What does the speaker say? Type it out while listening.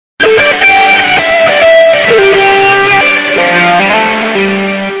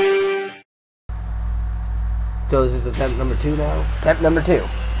attempt number 2 now? Attempt number 2.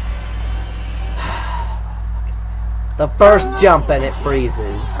 The first jump and it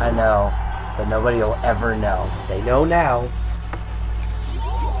freezes. I know, but nobody will ever know. They know now.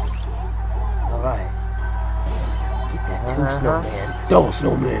 Alright. Get that 2 snowman. Double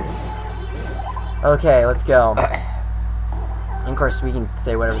snowman. Okay, let's go. And of course, we can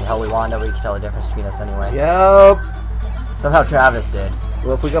say whatever the hell we want. Nobody can tell the difference between us anyway. Yup. Somehow Travis did.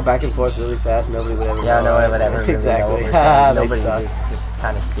 Well, if we go back and forth really fast, nobody would ever know. Yeah, nobody would ever really exactly. know. Nobody is just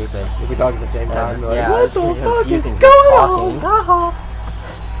kind of stupid. If we talk at the same time, we're yeah, like, what the fuck is going going on?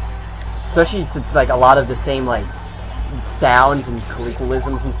 Especially since like a lot of the same like sounds and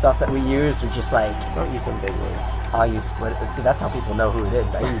colloquialisms and stuff that we use are just like. Don't use some big words. I'll use. See, that's how people know who it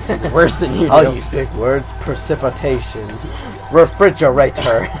is. I use bigger words than you do. I'll use big words. Precipitation.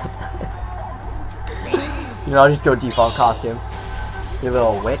 Refrigerator. You know, I'll just go default costume. Your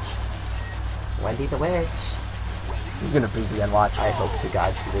little witch. Wendy the witch. He's gonna freeze again, watch. I hope to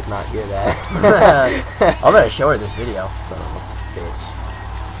God she does not hear that. I'm gonna show her this video. Son of a bitch.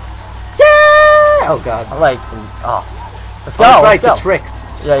 Yeah! Oh God. I'm like, oh. Let's go, right, let's go. The tricks.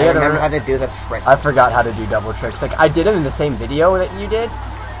 Yeah, you I remember how to do the trick. I forgot how to do double tricks. Like, I did them in the same video that you did,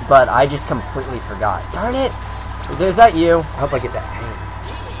 but I just completely forgot. Darn it! Is that you? I hope I get that hand.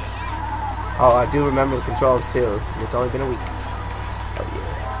 Oh, I do remember the controls too. It's only been a week. Oh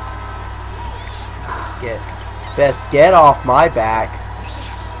yeah. Get off my back.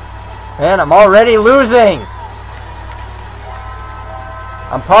 Man, I'm already losing!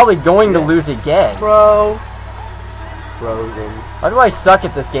 I'm probably going to lose again. Bro. Frozen. Why do I suck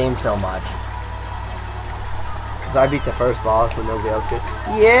at this game so much? Because I beat the first boss when nobody else did.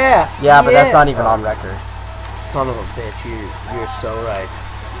 Yeah! Yeah, but that's not even on record. Son of a bitch, you're so right.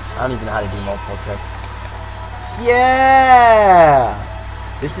 I don't even know how to do multiple tricks. Yeah!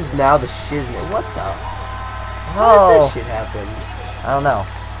 This is now the shiznit. What the? How did this shit happen? I don't know.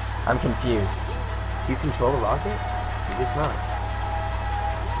 I'm confused. Do you control the rocket? You guess not.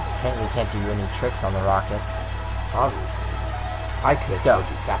 We can't do any tricks on the rocket. Obviously. I could have told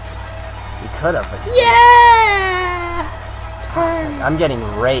you faster. We could have, but... Yeah! I'm getting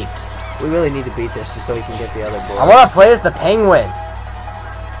raped. We really need to beat this just so we can get the other board. I want to play as the penguin.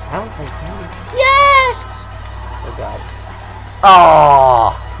 I don't think penguin. Yes! Oh God.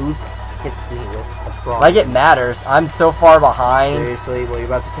 Oh! Who hits me with a frog? Like it matters. I'm so far behind. Seriously? Well, you're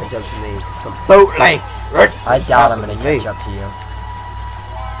about to catch up to me. Some bootleg! I doubt I'm going to catch up to you.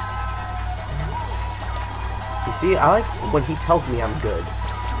 You see, I like when he tells me I'm good.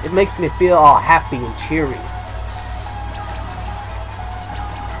 It makes me feel all happy and cheery.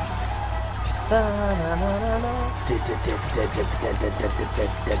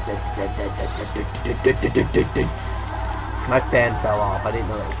 My fan fell off. I didn't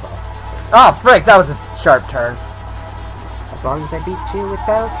know that was off. Oh, frick, that was a sharp turn. As long as I beat you, it's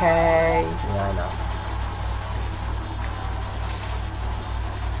okay. Yeah, I know.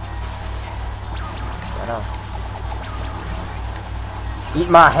 I know. Eat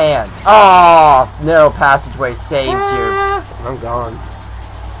my hand. Oh, no passageway saved you. I'm gone.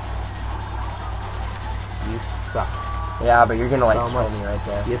 You suck. Yeah, but you're gonna like so kill much, me right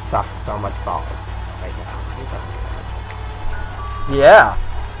there. You suck so much balls right now. Yeah.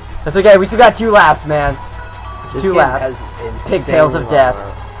 That's okay, we still got 2 laps, man. This 2 game laps. has Pigtails of death.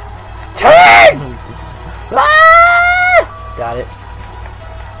 Turn! Got it.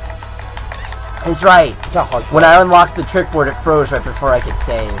 That's right. That's how hardcore When I unlocked the trick board, it froze right before I could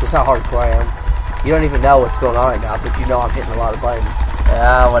save. That's how hardcore I am. You don't even know what's going on right now, but you know I'm hitting a lot of buttons.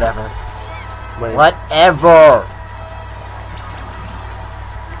 Yeah, whatever. When Whatever.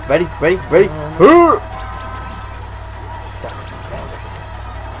 Ready?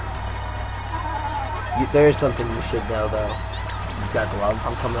 There is something you should know, though. You got gloves?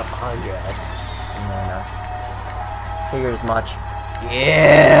 I'm coming up behind your ass. No. Figure as much.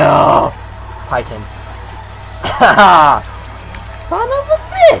 Yeah! Pythons. Son of a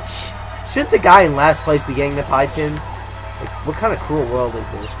bitch! Shouldn't the guy in last place be getting the Python? Like, what kind of cruel world is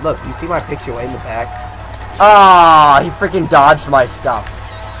this? Look, you see my picture way in the back? Ah, he freaking dodged my stuff.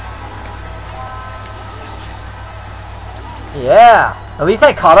 Yeah. At least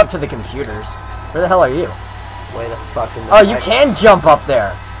I caught up to the computers. Where the hell are you? Way the fuck in the Oh, back. you can jump up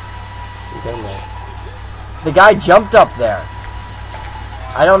there. He's in there. The guy jumped up there.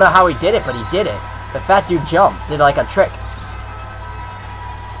 I don't know how he did it, but he did it. The fat dude jumped. Did like a trick.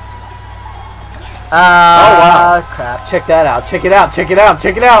 Oh, wow. Crap. Check that out. Check it out. Check it out.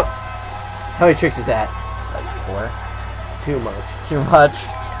 Check it out. How many tricks is that? Like 4. Too much. Too much.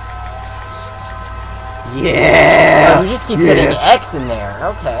 Yeah! Oh, you just keep hitting X in there.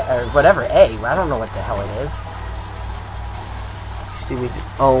 Okay. Or whatever. A. I don't know what the hell it is. You see me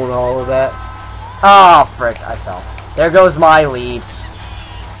just own all of that. Oh, frick, I fell. There goes my lead.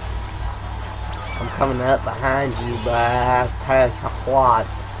 I'm coming up behind you, but I have to take a quad.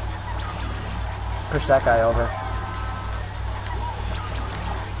 Push that guy over.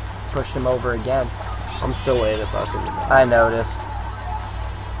 Pushed him over again. I'm still waiting if I can. I noticed.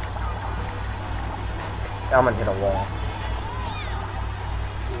 I'm gonna hit a wall.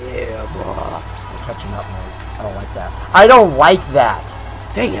 Yeah, bro. I'm catching up, man. I don't like that. I don't like that!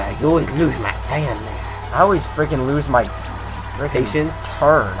 Dang it, I always lose my fan there. I always freaking lose my freaking Patience?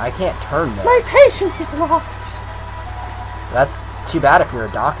 turn. I can't turn there. My patience is lost. That's too bad if you're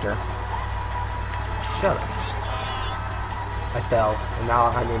a doctor. Shut up. I fell, and now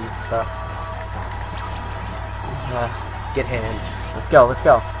I'm in the... Get hand. Let's go, let's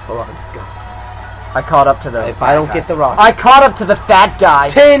go. Hold on, go. I caught up to the... If I don't get the rock... I caught up to the fat guy!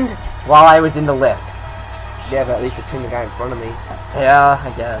 Tinned! While I was in the lift. Yeah, but at least you pinned the guy in front of me. Yeah, I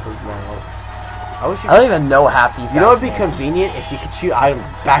guess. I wish you I don't even know half these guys. You know what would be convenient if you could shoot items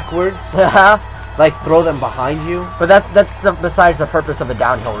backwards? Yeah. Like, throw them behind you? But besides the purpose of a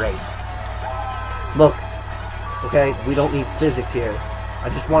downhill race. Look, okay, we don't need physics here. I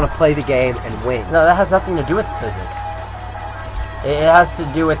just want to play the game and win. No, that has nothing to do with physics. It has to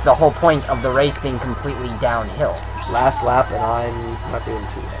do with the whole point of the race being completely downhill. Last lap, and I'm not doing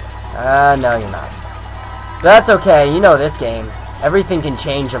too bad. No, you're not. That's okay, you know this game. Everything can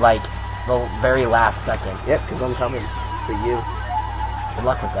change at, like, the very last second. Yep, because I'm coming for you. Good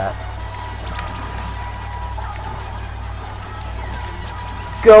luck with that.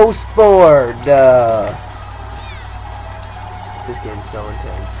 Go Sport! This game's so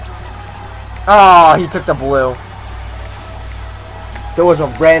intense. Oh, he took the blue. There was a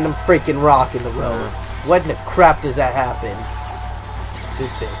random freaking rock in the road. When the crap does that happen?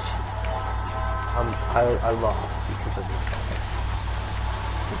 This bitch. I lost because of this.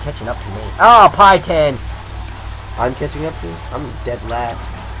 You're catching up to me. Oh, pie 10. I'm catching up to you? I'm dead last.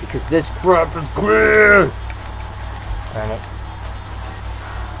 Because this crap is clear! Darn it.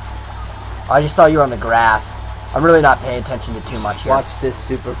 I just saw you on the grass. I'm really not paying attention to too much here. Watch this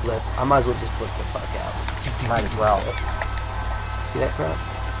super flip. I might as well just flip the fuck out. Might as well. See that crap?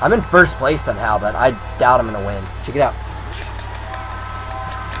 I'm in first place somehow, but I doubt I'm gonna win. Check it out.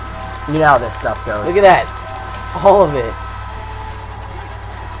 You know how this stuff goes. Look at that. All of it.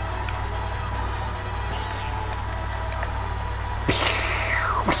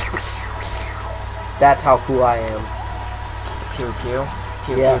 That's how cool I am. Pew pew.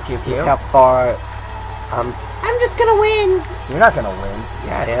 Pew Yeah, pew pew pew. look how far I'm just gonna win. You're not gonna win.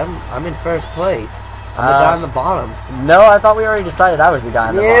 Yeah, I am. I'm in first place. I'm the guy on the bottom. No, I thought we already decided I was the guy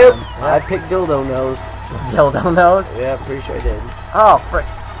on the Yep. bottom. I picked dildo nose. Dildo nose? Yeah, I'm pretty sure I did. Oh, frick.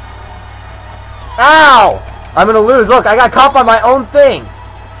 Ow! I'm gonna lose. Look, I got caught by my own thing.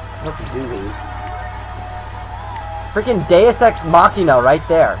 I hope you do lose. Freaking Deus Ex Machina right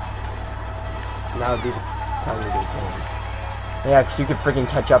there. Now would be the time to do things. Yeah, because you could freaking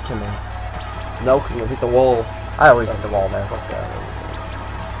catch up to me. No, because you'll hit the wall. I always hit the wall there. Fuck that.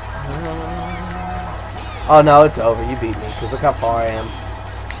 Oh no, it's over. You beat me, because look how far I am.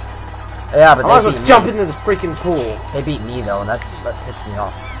 Yeah, but I might as they well beat jump me. into this freaking pool. They beat me, though, and that pissed me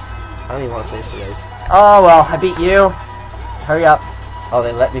off. I don't even want to finish today. Oh, well, I beat you. Hurry up. Oh,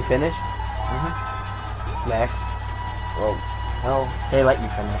 they let me finish? Mm-hmm. Max. Well, hell. They let you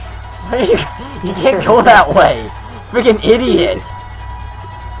finish. You can't go that way. Freaking idiot.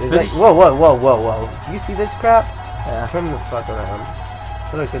 Like, whoa, whoa, whoa, whoa, whoa. You see this crap? Yeah. Turn the fuck around.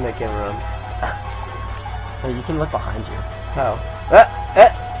 How do I turn that camera around? Hey, you can look behind you. How?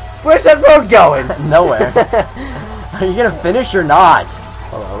 Where's that road going? Nowhere. Are you gonna finish or not?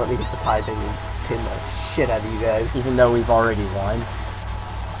 Hold on, let me get the pie thing and pin the shit out of you guys. Even though we've already won.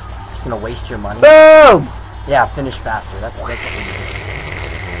 Just gonna waste your money. Boom! Yeah, finish faster. That's what we do.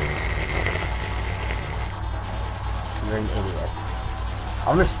 You're an idiot.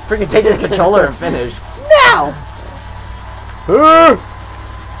 I'm gonna freaking take this controller and finish. Now!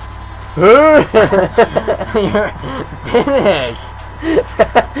 You're finished.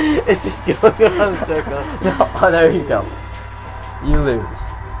 It's just going around in circles. No, oh, there you go. You lose.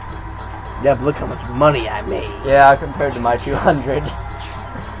 Yeah, but look how much money I made. Yeah, compared to my 200.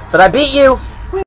 But I beat you!